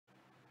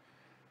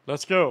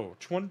Let's go.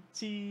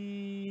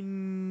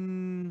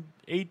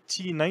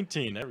 2018,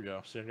 19. There we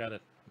go. See, I got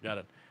it. Got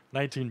it.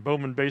 19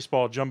 Bowman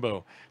Baseball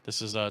Jumbo.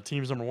 This is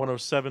teams number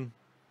 107.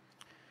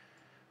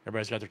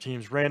 Everybody's got their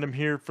teams random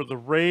here for the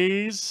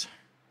Rays.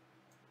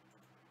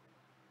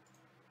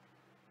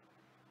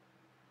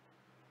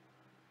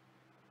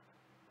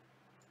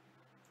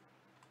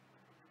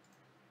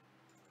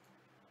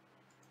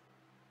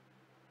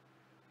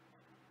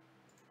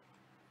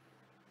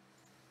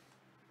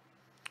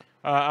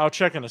 I'll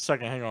check in a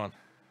second. Hang on.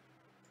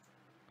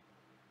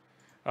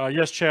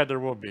 Yes, Chad, there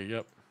will be.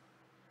 Yep.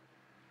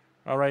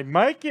 All right,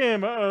 Mike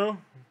M. Uh-oh.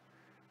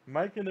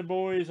 Mike and the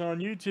boys on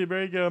YouTube.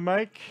 There you go,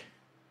 Mike.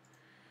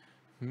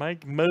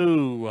 Mike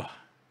Mo.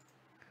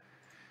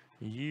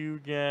 You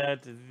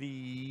got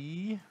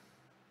the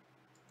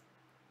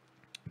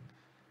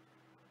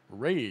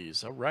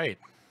Rays. All right.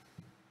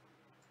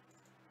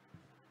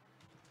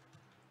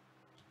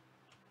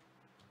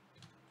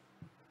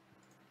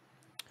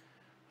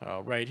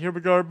 All right, here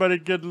we go, everybody.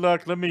 Good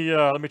luck. Let me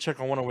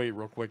check on 108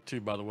 real quick too.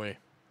 By the way,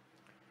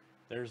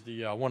 there's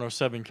the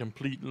 107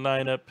 complete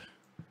lineup.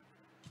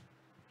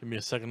 Give me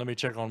a second. Let me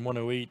check on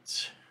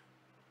 108.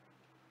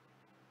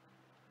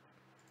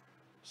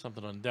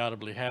 Something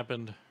undoubtedly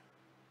happened.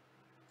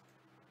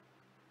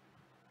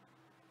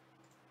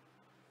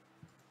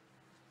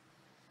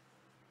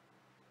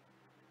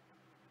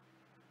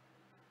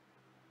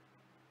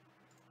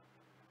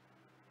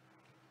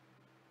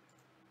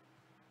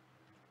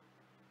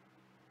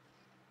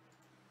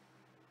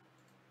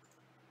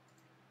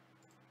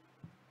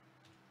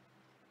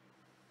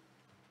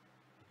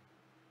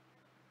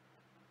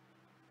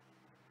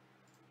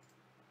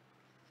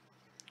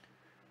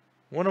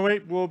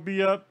 .108 will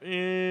be up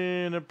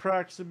in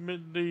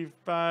approximately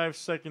 5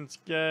 seconds,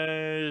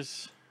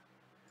 guys.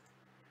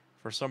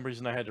 For some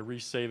reason, I had to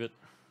resave it.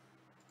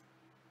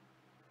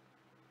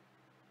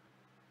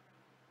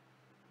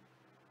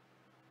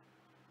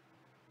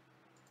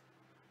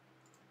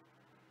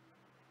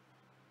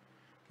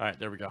 All right,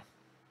 there we go.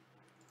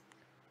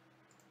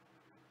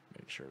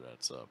 Make sure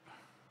that's up.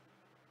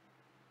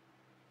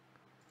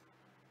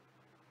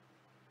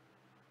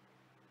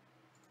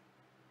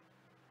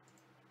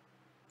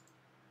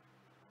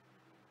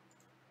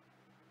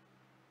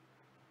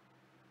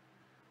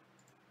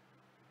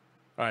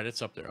 All right,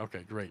 it's up there.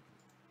 Okay, great.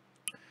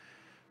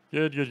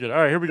 Good, good, good. All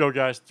right, here we go,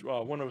 guys.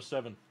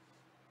 107.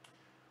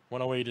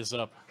 108 is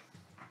up.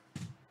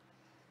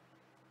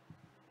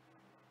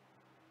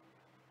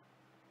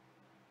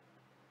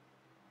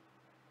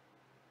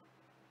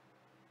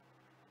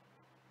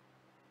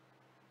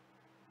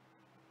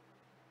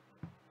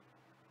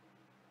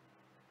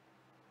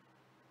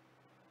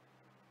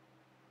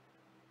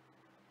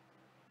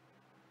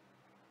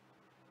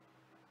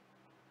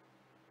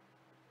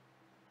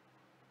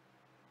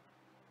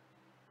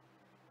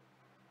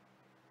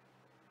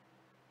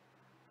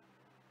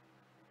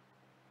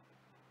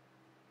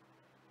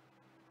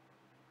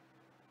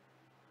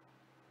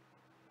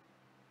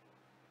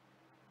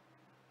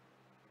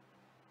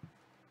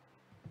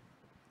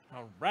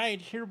 All right,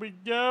 here we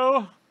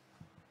go.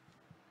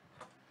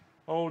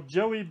 Oh,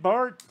 Joey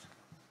Bart.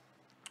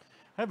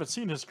 I haven't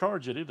seen his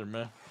cards yet either,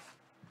 man.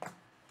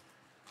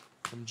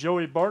 Some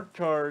Joey Bart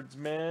cards,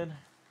 man.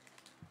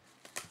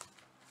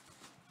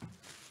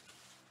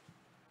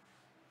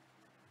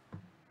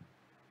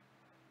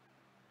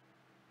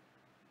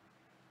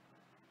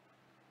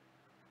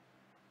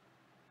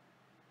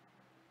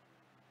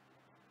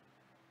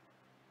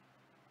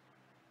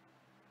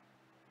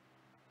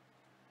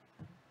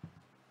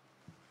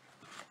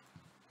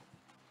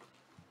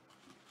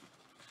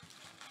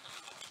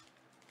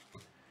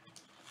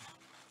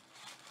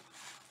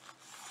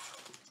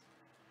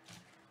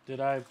 Did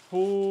I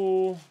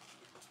pull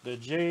the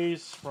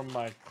Jays from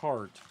my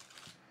cart?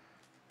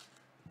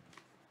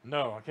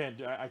 No, I can't.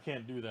 I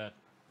can't do that.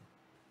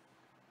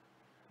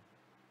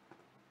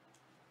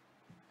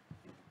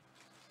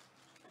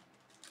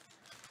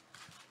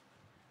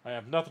 I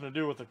have nothing to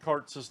do with the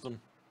cart system.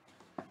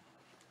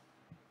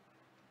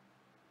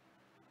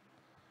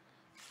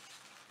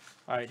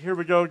 All right, here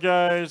we go,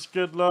 guys.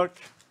 Good luck.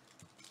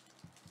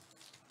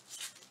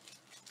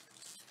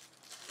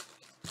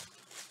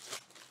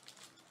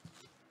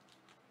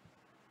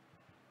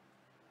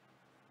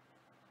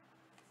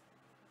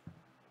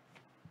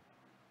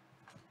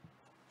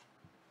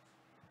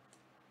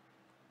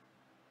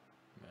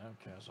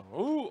 Okay, so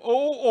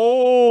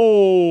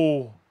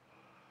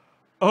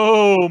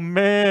oh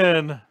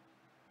man.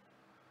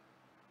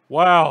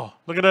 Wow,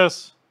 look at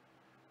this.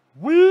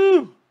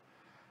 Woo!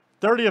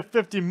 30 of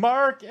 50,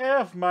 Mark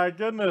F. My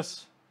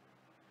goodness.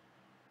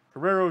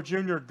 Guerrero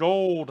Jr.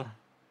 Gold.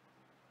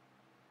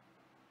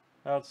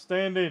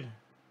 Outstanding.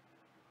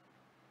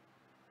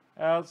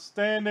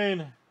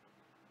 Outstanding.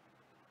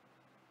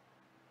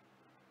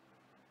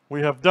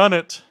 We have done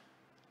it.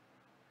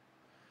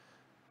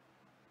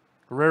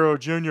 Guerrero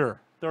Jr.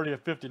 30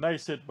 of 50.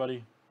 Nice hit,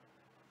 buddy.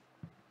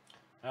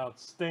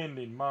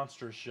 Outstanding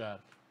monster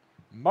shot.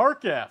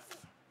 Mark F.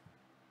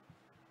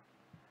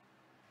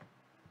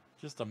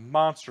 Just a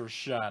monster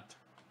shot.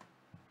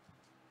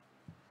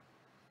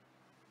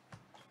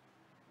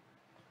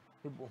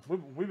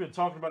 We've been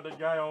talking about that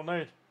guy all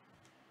night.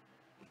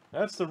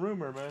 That's the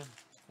rumor, man.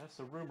 That's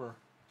the rumor.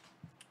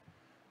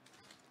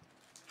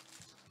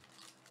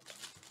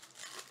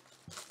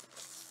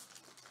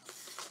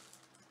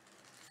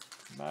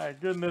 My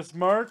goodness,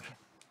 Mark.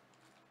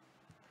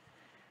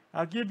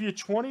 I'll give you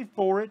 20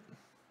 for it.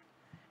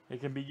 It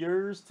can be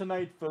yours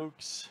tonight,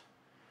 folks.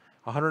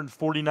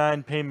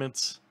 149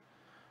 payments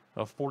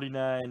of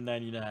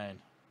 $49.99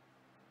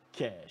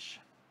 cash.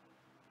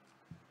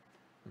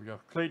 Here we go.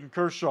 Clayton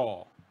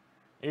Kershaw,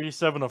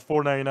 87 of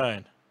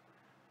 $4.99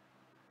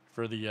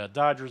 for the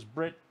Dodgers.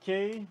 Brett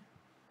K,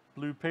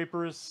 blue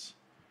papers.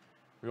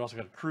 We also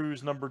got a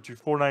Cruz number to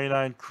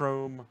 $4.99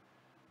 chrome.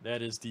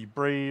 That is the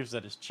Braves.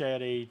 That is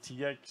Chad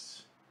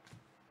ATX.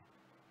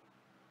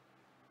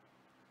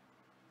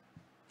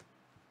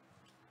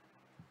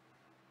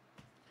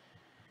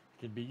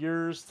 Could be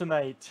yours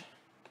tonight.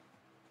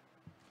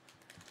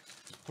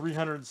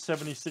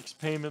 376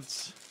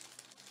 payments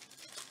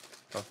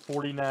of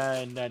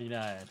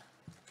 $49.99.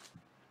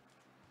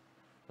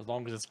 As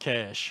long as it's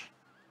cash.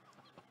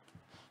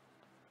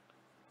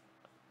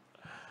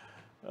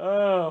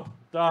 Oh,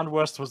 Don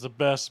West was the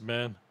best,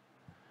 man.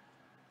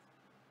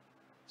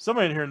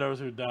 Somebody in here knows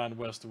who Don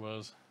West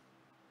was.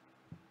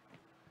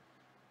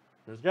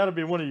 There's got to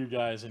be one of you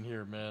guys in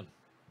here, man.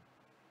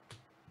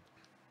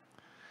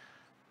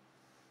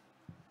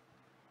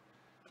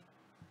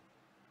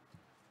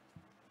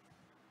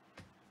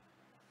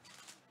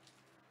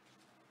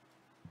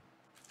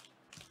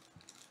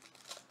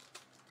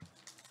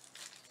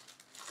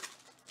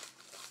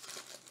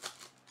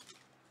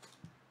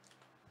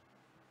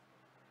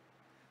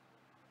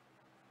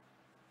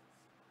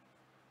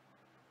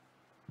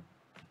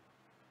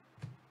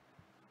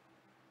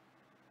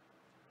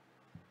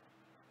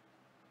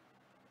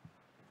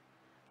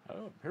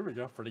 Oh, here we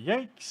go for the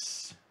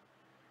Yanks.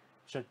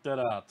 Check that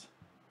out.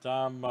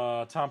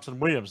 Thompson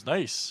Williams.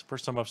 Nice.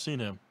 First time I've seen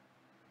him.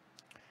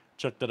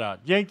 Check that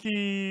out.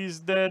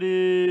 Yankees, that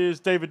is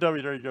David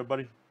W. There you go,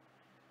 buddy.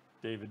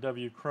 David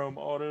W. Chrome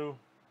Auto.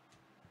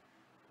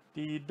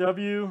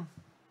 DW.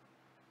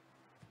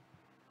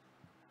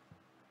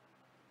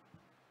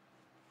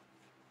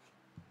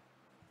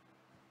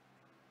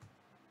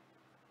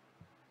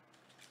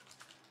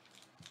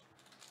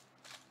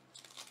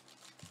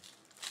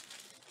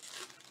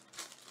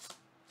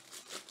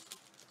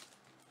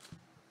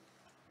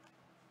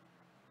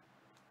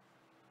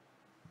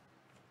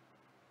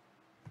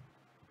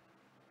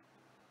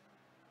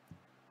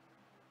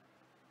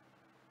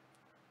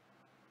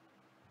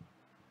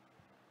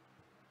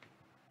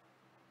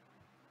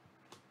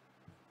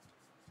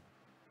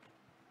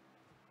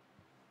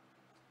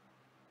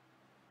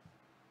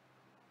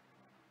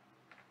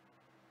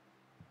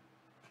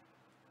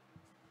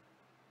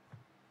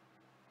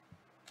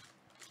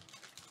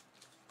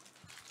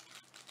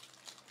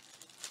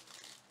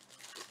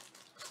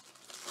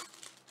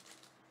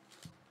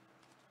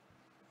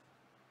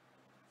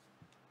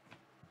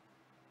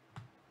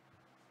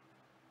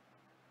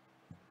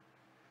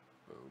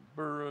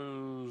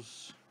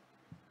 Burrows.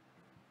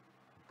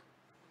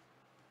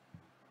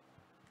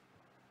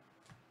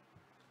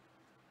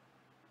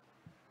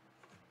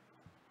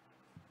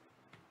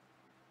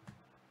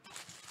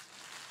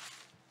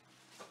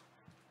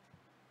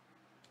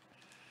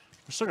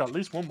 We still got at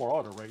least one more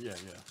auto, right? Yeah.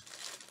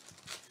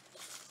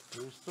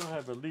 We still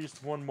have at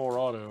least one more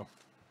auto.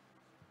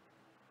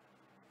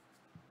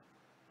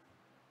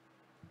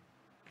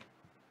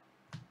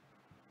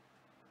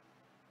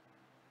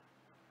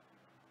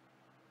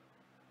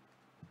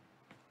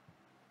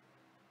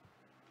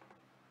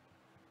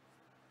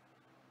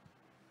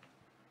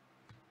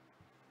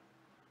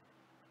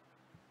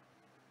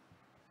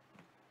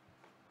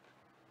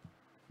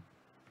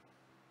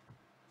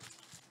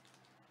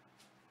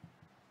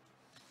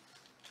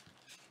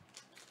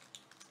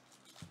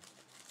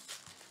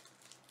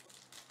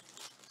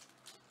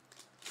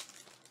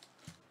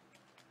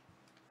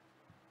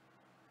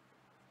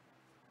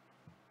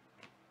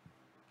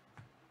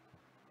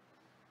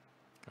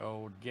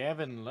 Oh,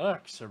 Gavin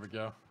Lux. There we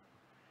go.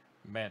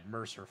 Matt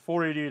Mercer.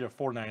 488 to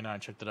 499.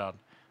 Check that out.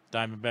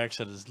 Diamondbacks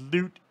at his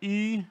Loot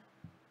E.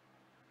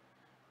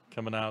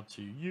 Coming out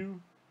to you.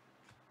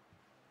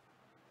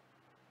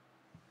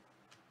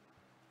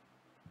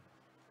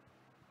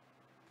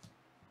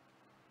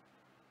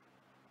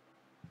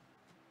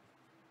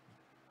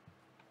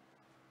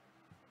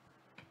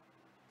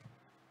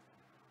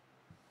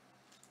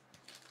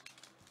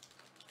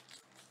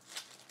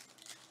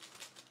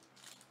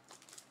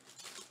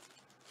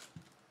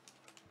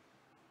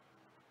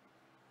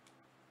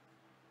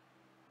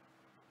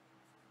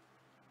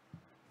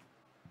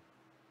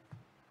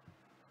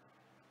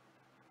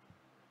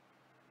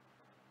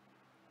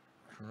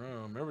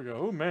 There we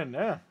go. Oh, man,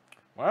 yeah.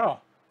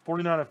 Wow.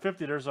 49 of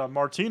 50. There's a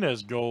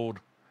Martinez gold.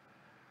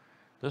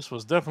 This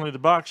was definitely the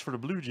box for the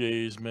Blue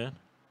Jays, man.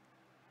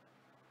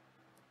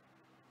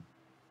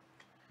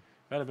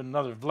 That'd have been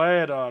another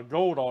Vlad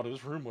gold auto.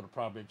 This room would have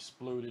probably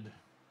exploded.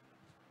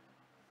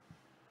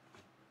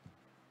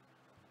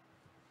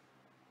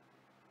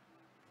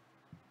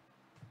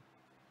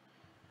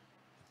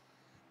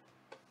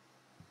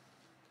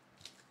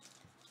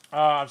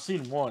 I've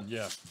seen one,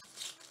 yeah.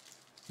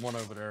 One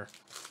over there.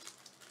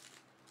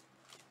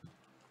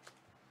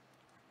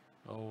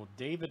 Oh,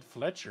 David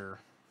Fletcher.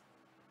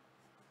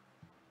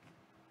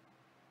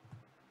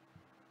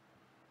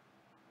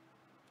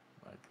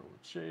 Michael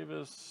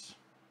Chavis.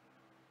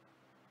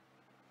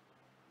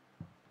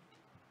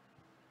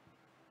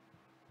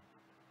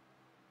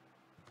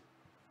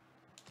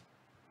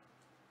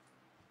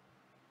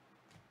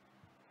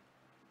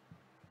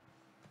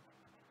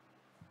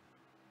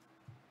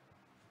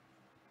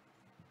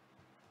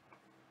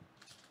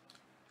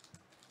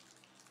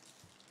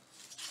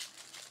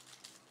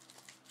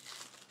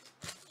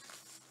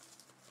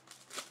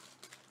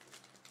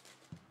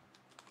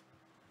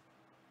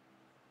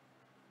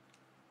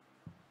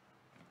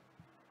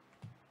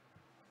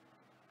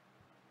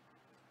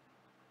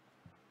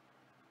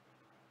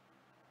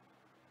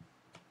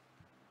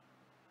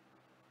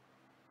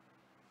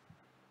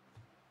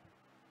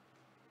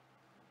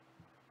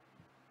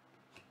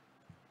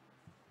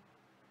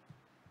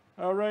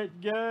 All right,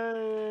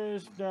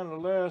 guys, down to the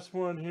last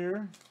one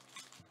here.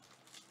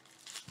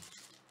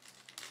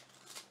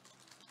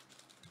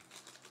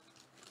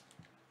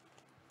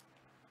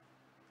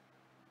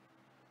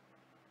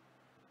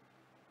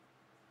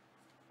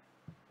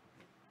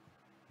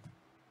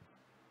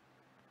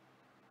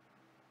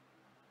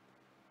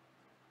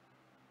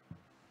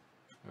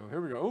 Oh, here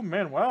we go. Oh,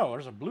 man, wow,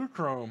 there's a blue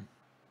chrome.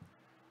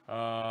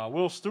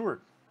 Will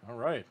Stewart. All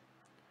right.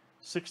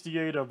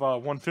 68 of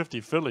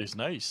 150 Phillies.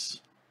 Nice.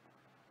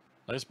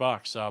 Nice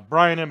box.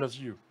 Brian M, that's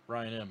you.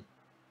 Brian M.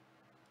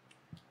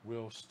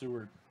 Will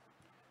Stewart.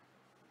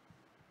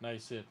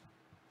 Nice hit.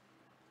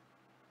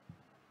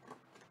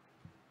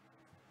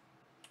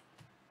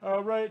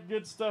 All right,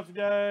 good stuff,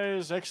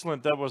 guys.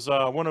 Excellent. That was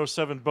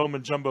 107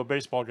 Bowman Jumbo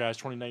Baseball, guys,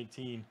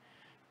 2019.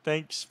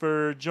 Thanks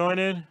for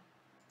joining.